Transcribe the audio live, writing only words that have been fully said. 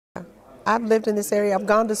I've lived in this area. I've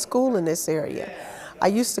gone to school in this area. I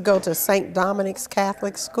used to go to St. Dominic's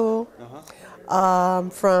Catholic School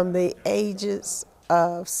from the ages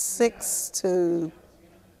of 6 to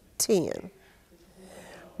 10,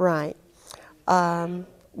 right,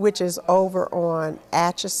 which is over on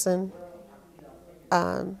Atchison,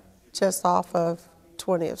 just off of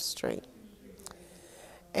 20th Street.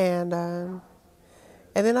 And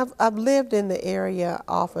then I've lived in the area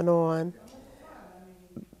off and on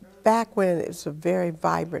back when it was a very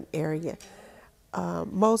vibrant area.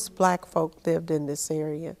 Most black folk lived in this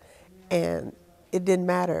area, and it didn't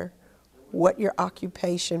matter what your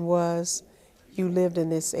occupation was, you lived in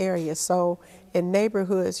this area. So in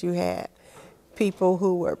neighborhoods, you had people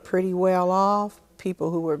who were pretty well off, people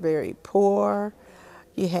who were very poor,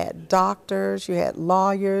 you had doctors, you had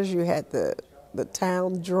lawyers, you had the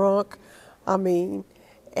town drunk. I mean,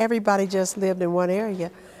 everybody just lived in one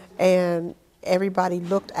area, and everybody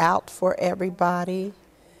looked out for everybody.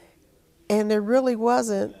 And there really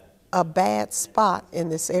wasn't a bad spot in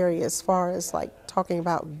this area as far as like talking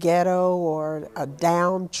about ghetto or a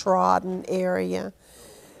downtrodden area.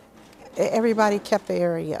 Everybody kept the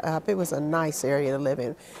area up. It was a nice area to live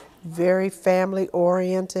in. Very family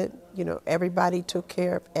oriented. You know, everybody took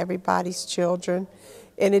care of everybody's children,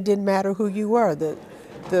 and it didn't matter who you were.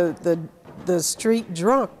 The street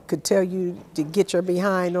drunk could tell you to get your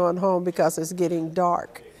behind on home because it's getting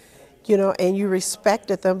dark. You know, and you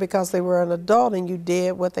respected them because they were an adult and you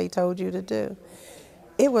did what they told you to do.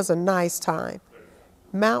 It was a nice time.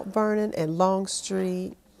 Mount Vernon and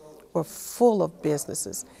Longstreet were full of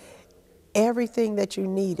businesses. Everything that you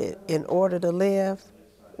needed in order to live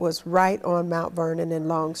was right on Mount Vernon and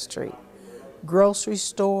Longstreet. Grocery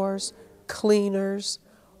stores, cleaners,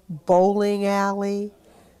 bowling alley,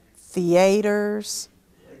 theaters,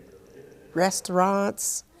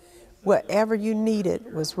 restaurants. Whatever you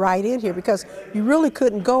needed was right in here because you really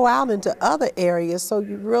couldn't go out into other areas, so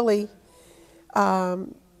you really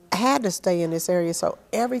had to stay in this area. So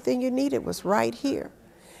everything you needed was right here.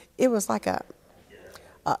 It was like a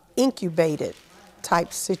incubated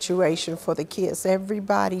type situation for the kids.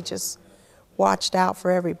 Everybody just watched out for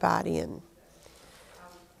everybody, and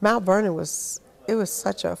Mount Vernon was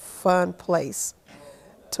such a fun place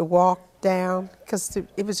to walk down because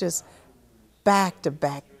it was just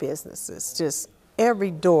back-to-back businesses. Just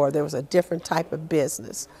every door there was a different type of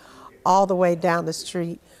business, all the way down the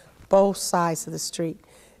street, both sides of the street.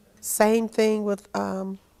 Same thing with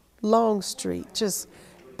Longstreet, just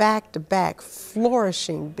back-to-back,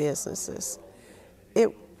 flourishing businesses.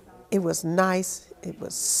 It was nice, it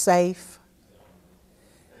was safe,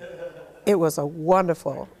 it was a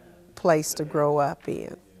wonderful place to grow up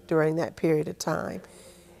in during that period of time.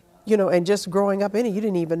 You know, and just growing up in it, you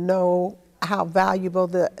didn't even know how valuable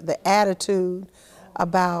the attitude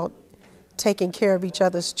about taking care of each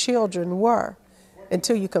other's children were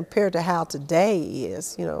until you compare to how today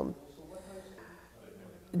is, you know.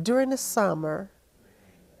 During the summer,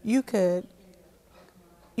 you could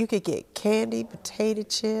get candy, potato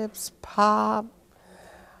chips, pop.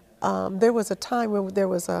 There was a time when there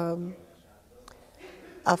was a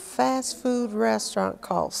fast food restaurant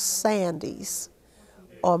called Sandy's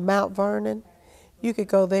on Mount Vernon. You could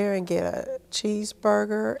go there and get a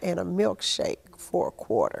cheeseburger and a milkshake for a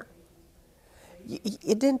quarter.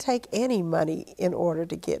 It didn't take any money in order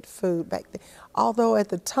to get food back then. Although at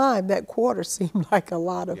the time, that quarter seemed like a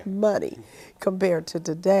lot of money compared to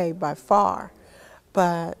today by far.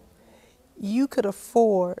 But you could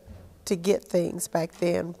afford to get things back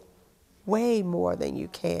then way more than you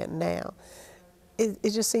can now.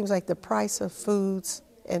 It just seems like the price of foods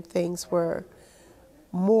and things were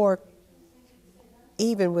more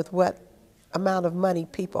even with what amount of money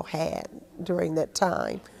people had during that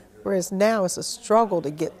time. Whereas now it's a struggle to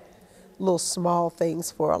get little small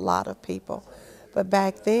things for a lot of people. But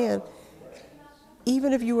back then,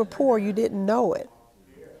 even if you were poor, you didn't know it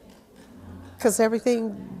because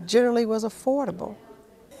everything generally was affordable.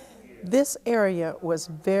 This area was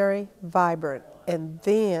very vibrant, and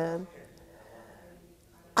then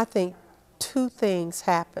I think two things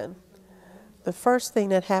happened. The first thing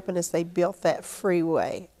that happened is they built that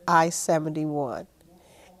freeway, I-71,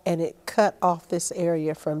 and it cut off this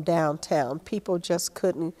area from downtown. People just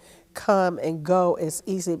couldn't come and go as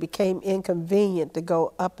easily. It became inconvenient to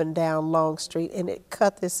go up and down Longstreet, and it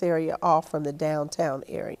cut this area off from the downtown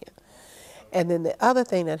area. And then the other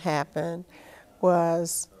thing that happened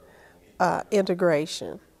was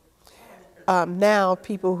integration. Now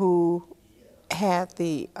people who had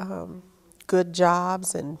the good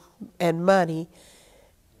jobs and money,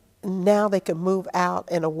 now they could move out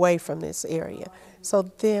and away from this area. So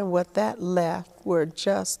then what that left were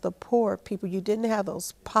just the poor people. You didn't have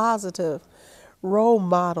those positive role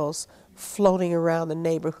models floating around the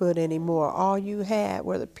neighborhood anymore. All you had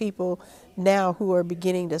were the people now who are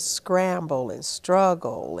beginning to scramble and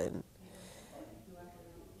struggle, and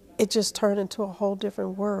it just turned into a whole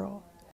different world.